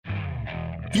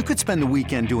You could spend the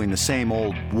weekend doing the same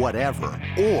old whatever,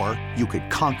 or you could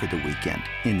conquer the weekend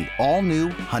in the all-new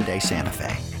Hyundai Santa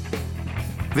Fe.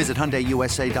 Visit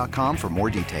HyundaiUSA.com for more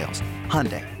details.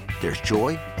 Hyundai, there's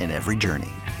joy in every journey.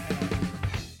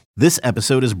 This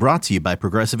episode is brought to you by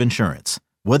Progressive Insurance.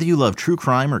 Whether you love true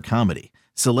crime or comedy,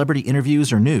 celebrity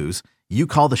interviews or news, you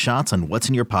call the shots on what's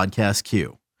in your podcast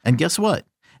queue. And guess what?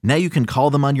 Now you can call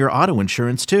them on your auto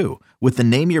insurance too with the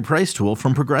Name Your Price tool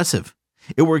from Progressive.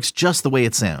 It works just the way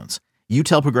it sounds. You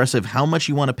tell Progressive how much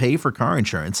you want to pay for car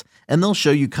insurance, and they'll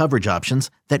show you coverage options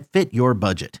that fit your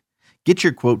budget. Get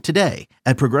your quote today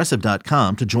at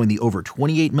Progressive.com to join the over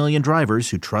 28 million drivers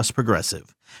who trust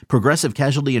Progressive. Progressive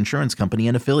Casualty Insurance Company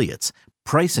and Affiliates.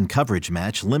 Price and coverage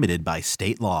match limited by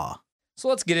state law. So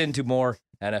let's get into more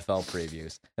NFL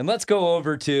previews. And let's go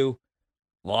over to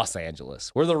Los Angeles,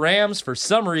 where the Rams, for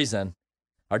some reason,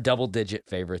 are double-digit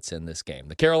favorites in this game.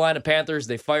 The Carolina Panthers,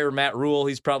 they fire Matt Rule.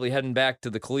 He's probably heading back to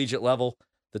the collegiate level.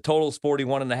 The total's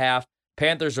 41.5.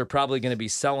 Panthers are probably going to be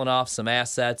selling off some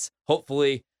assets.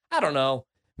 Hopefully, I don't know,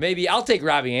 maybe I'll take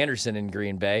Robbie Anderson in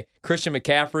Green Bay. Christian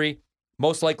McCaffrey,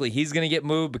 most likely he's going to get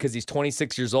moved because he's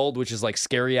 26 years old, which is like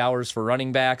scary hours for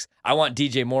running backs. I want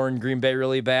DJ Moore in Green Bay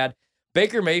really bad.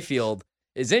 Baker Mayfield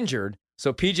is injured,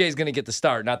 so PJ is going to get the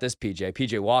start. Not this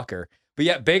PJ Walker. But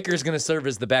yet Baker's going to serve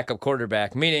as the backup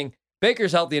quarterback, meaning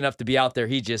Baker's healthy enough to be out there.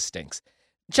 He just stinks.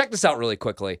 Check this out really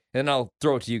quickly, and I'll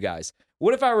throw it to you guys.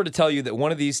 What if I were to tell you that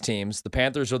one of these teams, the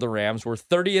Panthers or the Rams, were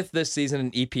 30th this season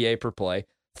in EPA per play,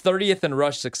 30th in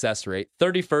rush success rate,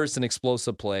 31st in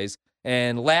explosive plays,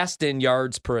 and last in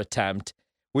yards per attempt?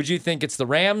 Would you think it's the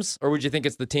Rams, or would you think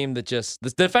it's the team that just, the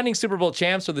defending Super Bowl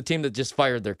champs, or the team that just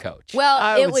fired their coach?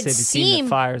 Well, It would seem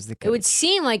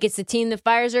like it's the team that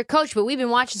fires their coach, but we've been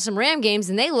watching some Ram games,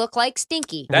 and they look like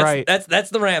stinky. That's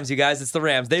the Rams, you guys. It's the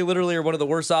Rams. They literally are one of the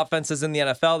worst offenses in the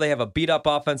NFL. They have a beat-up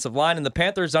offensive line, and the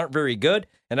Panthers aren't very good,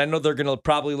 and I know they're going to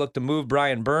probably look to move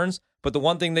Brian Burns, but the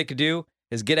one thing they could do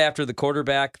is get after the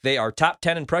quarterback. They are top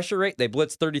 10 in pressure rate. They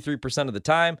blitz 33% of the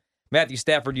time. Matthew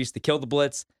Stafford used to kill the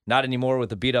blitz, not anymore with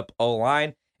the beat-up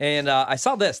O-line. And I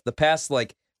saw this the past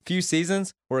few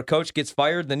seasons where a coach gets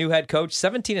fired, the new head coach,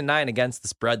 17-9 against the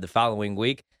spread the following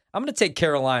week. I'm going to take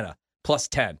Carolina plus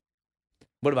 10.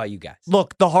 What about you guys?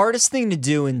 Look, the hardest thing to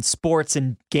do in sports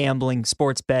and gambling,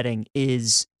 sports betting,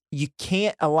 is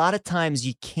a lot of times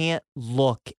you can't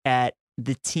look at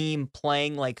the team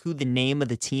playing like who the name of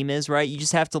the team is, right? You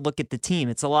just have to look at the team.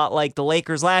 It's a lot like the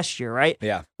Lakers last year, right?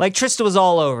 Yeah. Like Trista was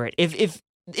all over it.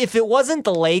 If it wasn't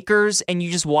the Lakers and you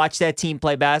just watch that team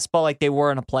play basketball like they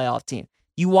were in a playoff team,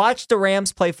 you watch the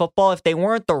Rams play football. If they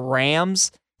weren't the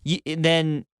Rams,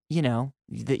 then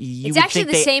it's actually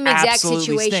the same exact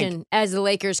situation as the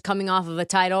Lakers coming off of a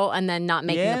title and then not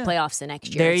making the playoffs the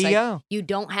next year. There you go. You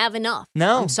don't have enough.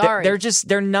 No, I'm sorry.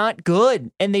 They're not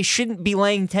good, and they shouldn't be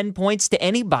laying 10 points to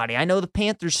anybody. I know the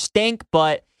Panthers stink,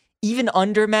 but even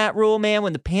under Matt Rule, man,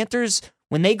 when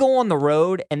they go on the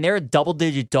road and they're a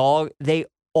double-digit dog, they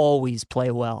always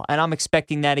play well, and I'm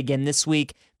expecting that again this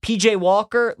week. PJ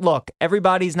Walker, look,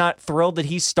 everybody's not thrilled that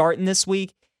he's starting this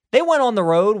week. They went on the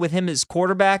road with him as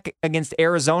quarterback against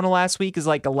Arizona last week as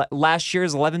last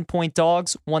year's 11-point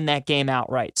dogs, won that game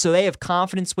outright. So they have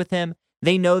confidence with him.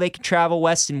 They know they can travel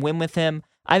west and win with him.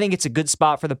 I think it's a good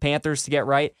spot for the Panthers to get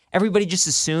right. Everybody just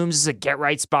assumes it's a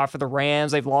get-right spot for the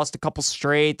Rams. They've lost a couple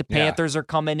straight. The Panthers are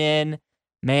coming in.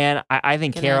 Man, I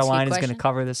think Carolina's going to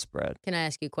cover this spread. Can I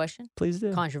ask you a question? Please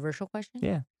do. Controversial question?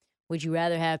 Yeah. Would you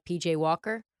rather have PJ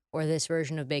Walker or this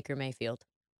version of Baker Mayfield?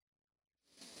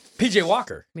 PJ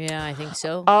Walker. Yeah, I think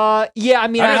so. Yeah, I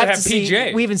mean, I'd I rather have have to PJ.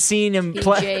 see. We haven't seen him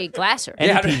play. PJ Glasser.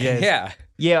 Yeah.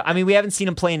 Yeah, I mean, we haven't seen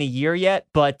him play in a year yet,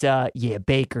 but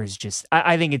Baker's just.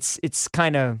 I think it's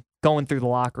kind of going through the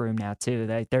locker room now too.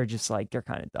 They're just they're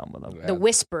kind of done with him. The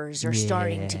whispers are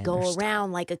starting to go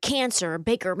around like a cancer.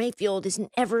 Baker Mayfield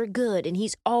isn't ever good, and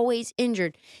he's always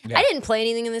injured. Yeah. I didn't play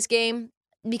anything in this game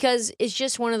because it's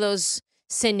just one of those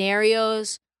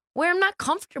scenarios where I'm not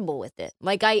comfortable with it.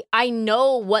 I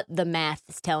know what the math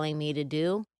is telling me to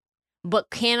do, but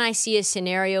can I see a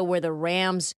scenario where the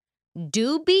Rams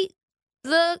do beat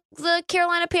the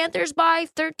Carolina Panthers by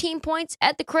 13 points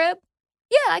at the crib?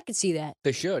 Yeah, I could see that.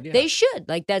 They should, yeah. They should.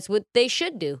 That's what they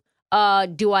should do.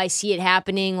 Do I see it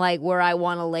happening where I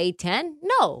want to lay 10?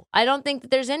 No. I don't think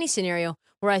that there's any scenario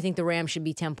where I think the Rams should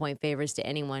be 10-point favorites to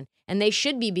anyone. And they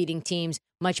should be beating teams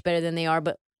much better than they are.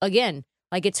 But again,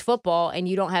 it's football, and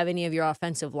you don't have any of your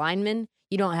offensive linemen.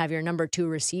 You don't have your number 2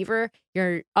 receiver.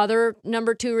 Your other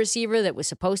number 2 receiver that was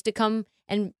supposed to come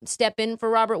and step in for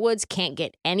Robert Woods can't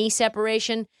get any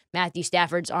separation. Matthew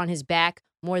Stafford's on his back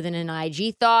more than an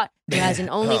IG thought, who has an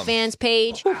OnlyFans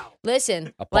page.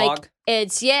 Listen, A like pog?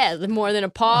 it's more than a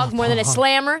pog, more than a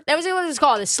slammer. That was what it was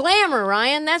called, a slammer,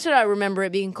 Ryan. That's what I remember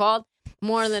it being called,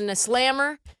 more than a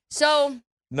slammer. So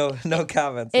No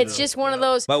comments. it's just one of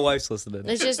those. My wife's listening.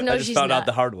 It's just I just she's found not. out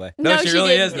the hard way. No, she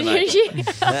really is didn't.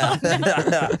 tonight.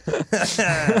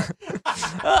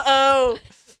 Uh-oh.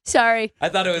 Sorry. I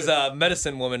thought it was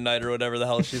Medicine Woman night or whatever the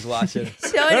hell she's watching.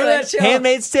 So Remember anyway, that show?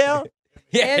 Handmaid's Tale?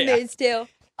 Yeah, Handmaid's Tale.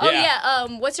 Oh Yeah.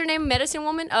 yeah. What's her name? Medicine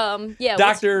Woman. Yeah.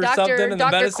 Doctor something and the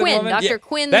Dr. Medicine Quinn. Woman. Dr. Yeah.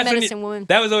 Quinn, the That's when Medicine Woman.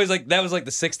 That was always like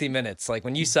the 60 Minutes. Like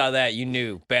when you saw that, you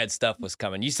knew bad stuff was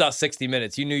coming. You saw 60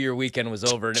 Minutes, you knew your weekend was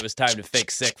over and it was time to fake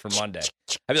sick for Monday.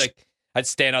 I'd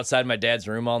stand outside my dad's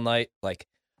room all night, like,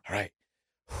 all right,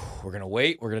 we're gonna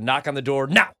wait, we're gonna knock on the door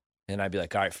now. And I'd be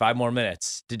like, all right, 5 more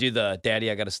minutes to do the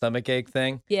daddy, I got a stomach ache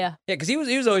thing. Yeah. Yeah, because he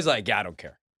was always like, yeah, I don't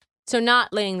care. So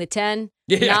not laying the 10.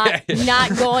 Yeah.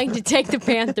 Not going to take the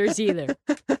Panthers either.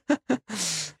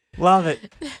 Love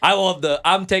it.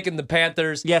 I'm taking the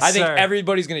Panthers. Yes, I think sir.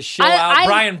 everybody's going to show out.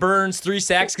 Brian Burns, 3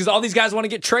 sacks, because all these guys want to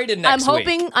get traded next week.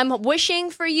 I'm wishing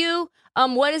for you.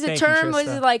 What is a Thank you, term? Was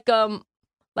Trista. it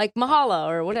like Mahala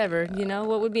or whatever? You know,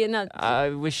 what would be another? I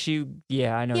wish you.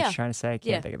 Yeah, I know what Yeah. you're trying to say. I can't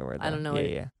Yeah. think of the word. I don't though. know Yeah,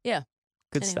 it. yeah. Yeah.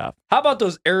 Good Anyway. stuff. How about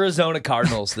those Arizona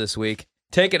Cardinals this week?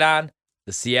 Taking on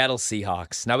the Seattle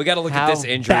Seahawks. Now we got to look at this How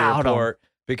injury about 'em? report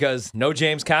because no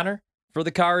James Conner for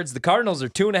the Cards. The Cardinals are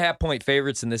 2.5-point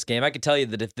favorites in this game. I can tell you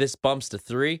that if this bumps to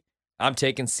 3, I'm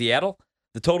taking Seattle.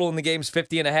 The total in the game is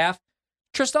 50.5.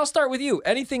 Trist, I'll start with you.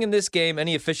 Anything in this game?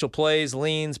 Any official plays,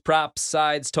 leans, props,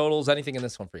 sides, totals? Anything in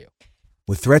this one for you?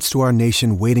 With threats to our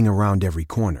nation waiting around every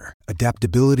corner,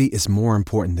 adaptability is more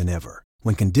important than ever.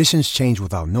 When conditions change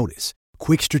without notice,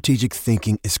 quick strategic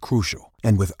thinking is crucial.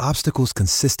 And with obstacles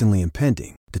consistently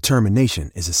impending,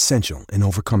 determination is essential in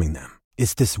overcoming them.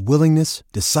 It's this willingness,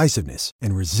 decisiveness,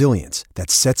 and resilience that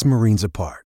sets Marines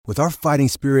apart. With our fighting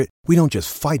spirit, we don't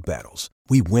just fight battles,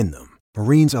 we win them.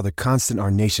 Marines are the constant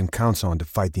our nation counts on to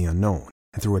fight the unknown.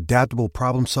 And through adaptable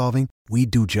problem solving, we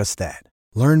do just that.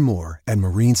 Learn more at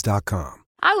marines.com.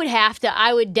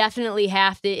 I would definitely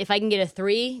have to, if I can get a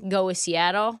 3, go with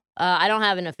Seattle. I don't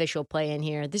have an official play in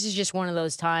here. This is just one of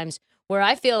those times where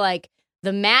I feel like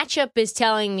the matchup is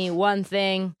telling me one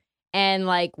thing and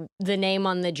like the name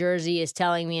on the jersey is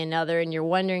telling me another. And you're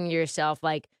wondering to yourself,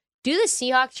 like, do the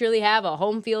Seahawks really have a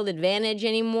home field advantage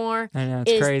anymore? I know,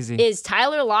 it's crazy. Is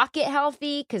Tyler Lockett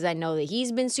healthy? Because I know that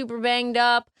he's been super banged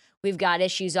up. We've got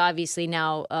issues, obviously,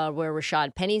 now where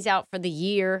Rashad Penny's out for the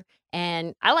year.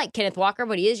 And I like Kenneth Walker,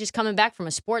 but he is just coming back from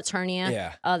a sports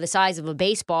hernia the size of a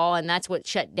baseball, and that's what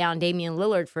shut down Damian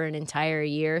Lillard for an entire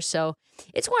year. So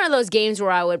it's one of those games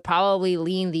where I would probably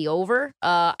lean the over.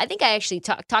 I think I actually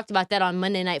talked about that on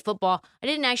Monday Night Football. I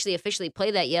didn't actually officially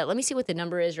play that yet. Let me see what the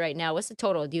number is right now. What's the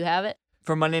total? Do you have it?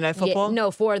 For Monday Night Football? Yeah,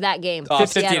 no, for that game.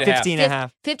 50.5.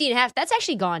 50.5. 50.5. That's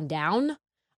actually gone down.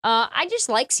 I just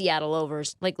like Seattle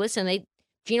overs. Like, listen,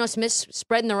 Geno Smith's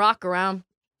spreading the rock around,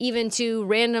 even to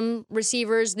random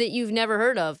receivers that you've never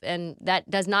heard of. And that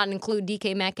does not include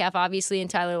DK Metcalf, obviously, and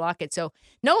Tyler Lockett. So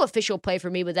no official play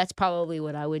for me, but that's probably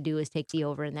what I would do is take the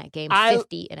over in that game,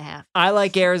 50.5. I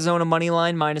like Arizona money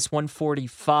line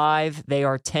 -145. They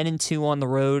are 10-2 on the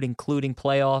road, including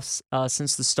playoffs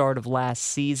since the start of last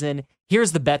season.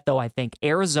 Here's the bet, though. I think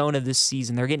Arizona this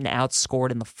season, they're getting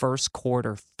outscored in the first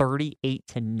quarter,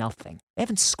 38-0. They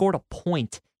haven't scored a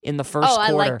point in the first quarter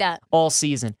I like that. all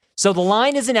season. So the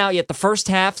line isn't out yet. The first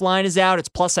half line is out. It's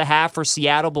 +0.5 for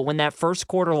Seattle. But when that first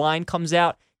quarter line comes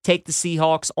out, take the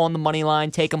Seahawks on the money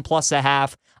line, take them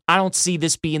 +0.5. I don't see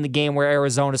this being the game where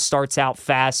Arizona starts out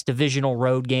fast, divisional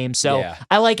road game. So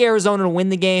I like Arizona to win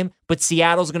the game, but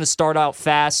Seattle's going to start out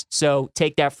fast. So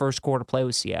take that first quarter play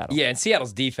with Seattle. Yeah, and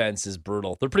Seattle's defense is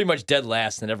brutal. They're pretty much dead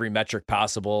last in every metric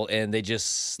possible, and they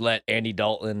just let Andy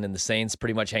Dalton and the Saints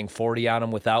pretty much hang 40 on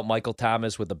them without Michael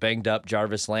Thomas, with a banged-up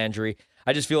Jarvis Landry.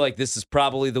 I just feel like this is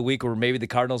probably the week where maybe the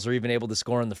Cardinals are even able to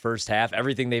score in the first half.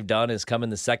 Everything they've done has come in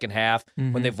the second half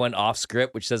when they've went off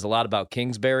script, which says a lot about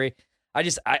Kingsbury.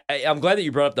 I'm glad that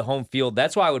you brought up the home field.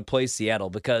 That's why I would play Seattle,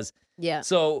 because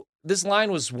so this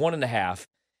line was 1.5.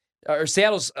 Or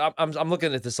Seattle's. I'm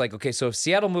looking at this like, okay, so if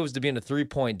Seattle moves to being a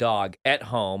 3-point dog at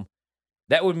home,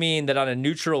 that would mean that on a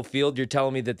neutral field, you're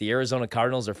telling me that the Arizona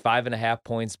Cardinals are 5.5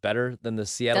 points better than the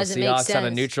Seattle Doesn't make Seahawks on a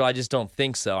sense. neutral. I just don't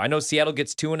think so. I know Seattle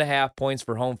gets 2.5 points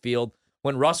for home field.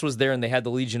 When Russ was there and they had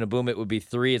the Legion of Boom, it would be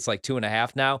 3. It's like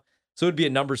 2.5 now. So it would be a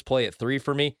numbers play at 3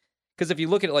 for me. Because if you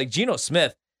look at it like Geno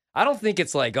Smith, I don't think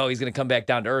it's like, oh, he's going to come back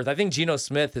down to earth. I think Geno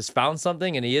Smith has found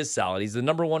something, and he is solid. He's the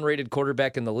number 1 rated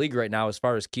quarterback in the league right now as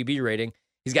far as QB rating.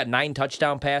 He's got 9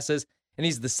 touchdown passes. and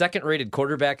he's the second-rated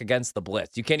quarterback against the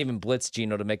blitz. You can't even blitz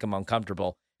Geno to make him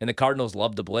uncomfortable, and the Cardinals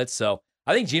love to blitz, so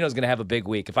I think Geno's going to have a big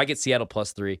week. If I get Seattle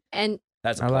 +3, And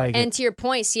that's a I play. like it. And to your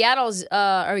point,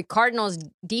 Cardinals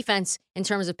defense in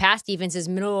terms of pass defense is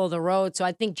middle of the road. So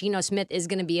I think Geno Smith is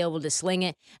going to be able to sling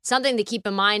it. Something to keep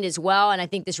in mind as well, and I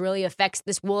think this will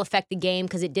affect the game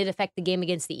because it did affect the game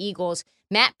against the Eagles.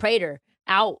 Matt Prater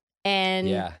out, and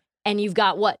you've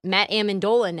got Matt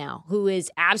Amendola now, who is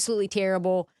absolutely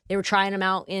terrible. They were trying him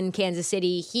out in Kansas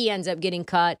City. He ends up getting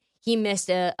cut. He missed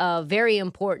a very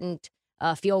important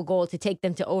field goal to take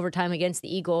them to overtime against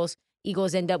the Eagles.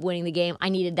 Eagles end up winning the game. I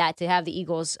needed that to have the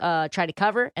Eagles try to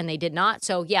cover, and they did not.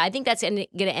 So, yeah, I think that's going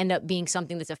to end up being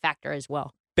something that's a factor as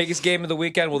well. Biggest game of the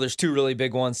weekend? Well, there's two really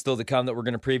big ones still to come that we're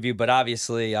going to preview, but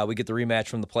obviously we get the rematch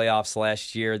from the playoffs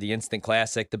last year, the Instant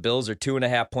Classic. The Bills are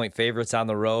 2.5-point favorites on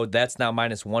the road. That's now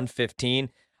 -115.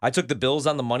 I took the Bills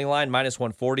on the money line,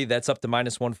 -140. That's up to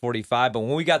 -145. But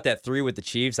when we got that 3 with the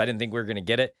Chiefs, I didn't think we were going to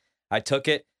get it. I took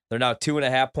it. They're now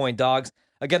 2.5-point dogs.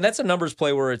 Again, that's a numbers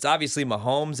play where it's obviously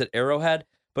Mahomes at Arrowhead,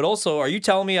 but also, are you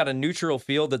telling me on a neutral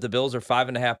field that the Bills are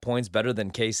 5.5 points better than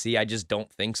KC? I just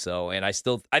don't think so. And I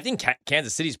think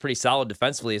Kansas City's pretty solid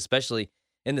defensively, especially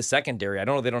in the secondary. I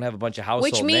don't know, they don't have a bunch of household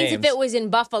Which means names. if it was in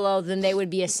Buffalo, then they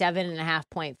would be a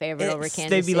 7.5-point favorite over Kansas City.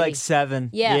 They'd be like 7.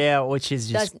 Yeah. Which is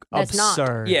just That's not.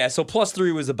 absurd. Yeah, so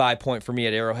 +3 was a buy point for me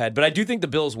at Arrowhead. But I do think the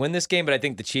Bills win this game, but I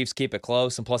think the Chiefs keep it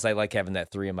close. And plus, I like having that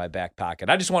 3 in my back pocket.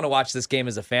 I just want to watch this game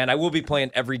as a fan. I will be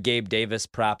playing every Gabe Davis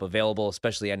prop available,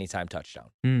 especially anytime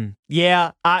touchdown.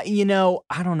 Yeah, I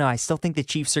don't know. I still think the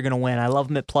Chiefs are going to win. I love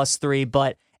them at +3,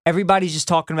 but everybody's just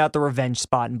talking about the revenge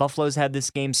spot, and Buffalo's had this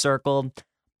game circled.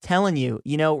 Telling you,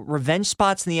 revenge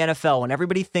spots in the NFL, when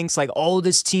everybody thinks like, oh,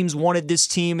 this team's wanted this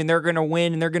team and they're going to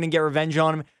win and they're going to get revenge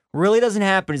on them, really doesn't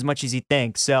happen as much as you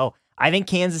think. So I think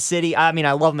Kansas City, I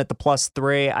love them at the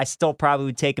 +3. I still probably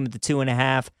would take them at the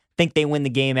 2.5. Think they win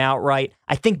the game outright.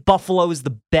 I think Buffalo is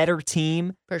the better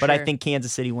team, but I think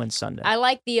Kansas City wins Sunday. I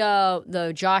like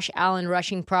the Josh Allen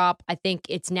rushing prop. I think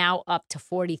it's now up to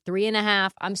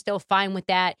 43.5. I'm still fine with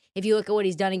that. If you look at what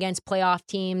he's done against playoff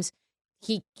teams,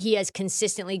 he has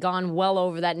consistently gone well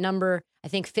over that number. I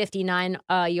think 59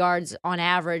 yards on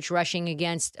average rushing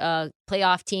against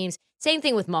playoff teams. Same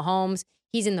thing with Mahomes.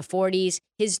 He's in the 40s.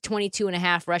 His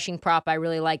 22.5 rushing prop I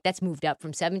really like. That's moved up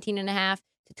from 17.5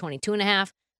 to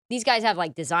 22.5. These guys have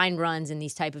like design runs in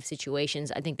these type of situations.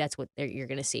 I think that's what you're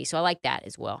going to see. So I like that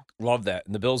as well. Love that.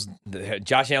 And the Bills,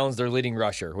 Josh Allen's their leading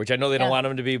rusher, which I know they don't want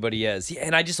him to be, but he is. Yeah,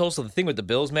 and I just also, the thing with the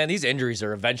Bills, man, these injuries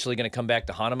are eventually going to come back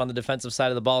to haunt him on the defensive side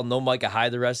of the ball. No Micah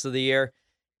Hyde the rest of the year.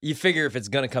 You figure if it's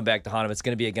going to come back to haunt him, it's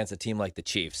going to be against a team like the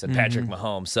Chiefs and Patrick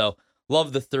Mahomes. So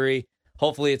love the 3.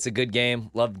 Hopefully it's a good game.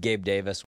 Love Gabe Davis.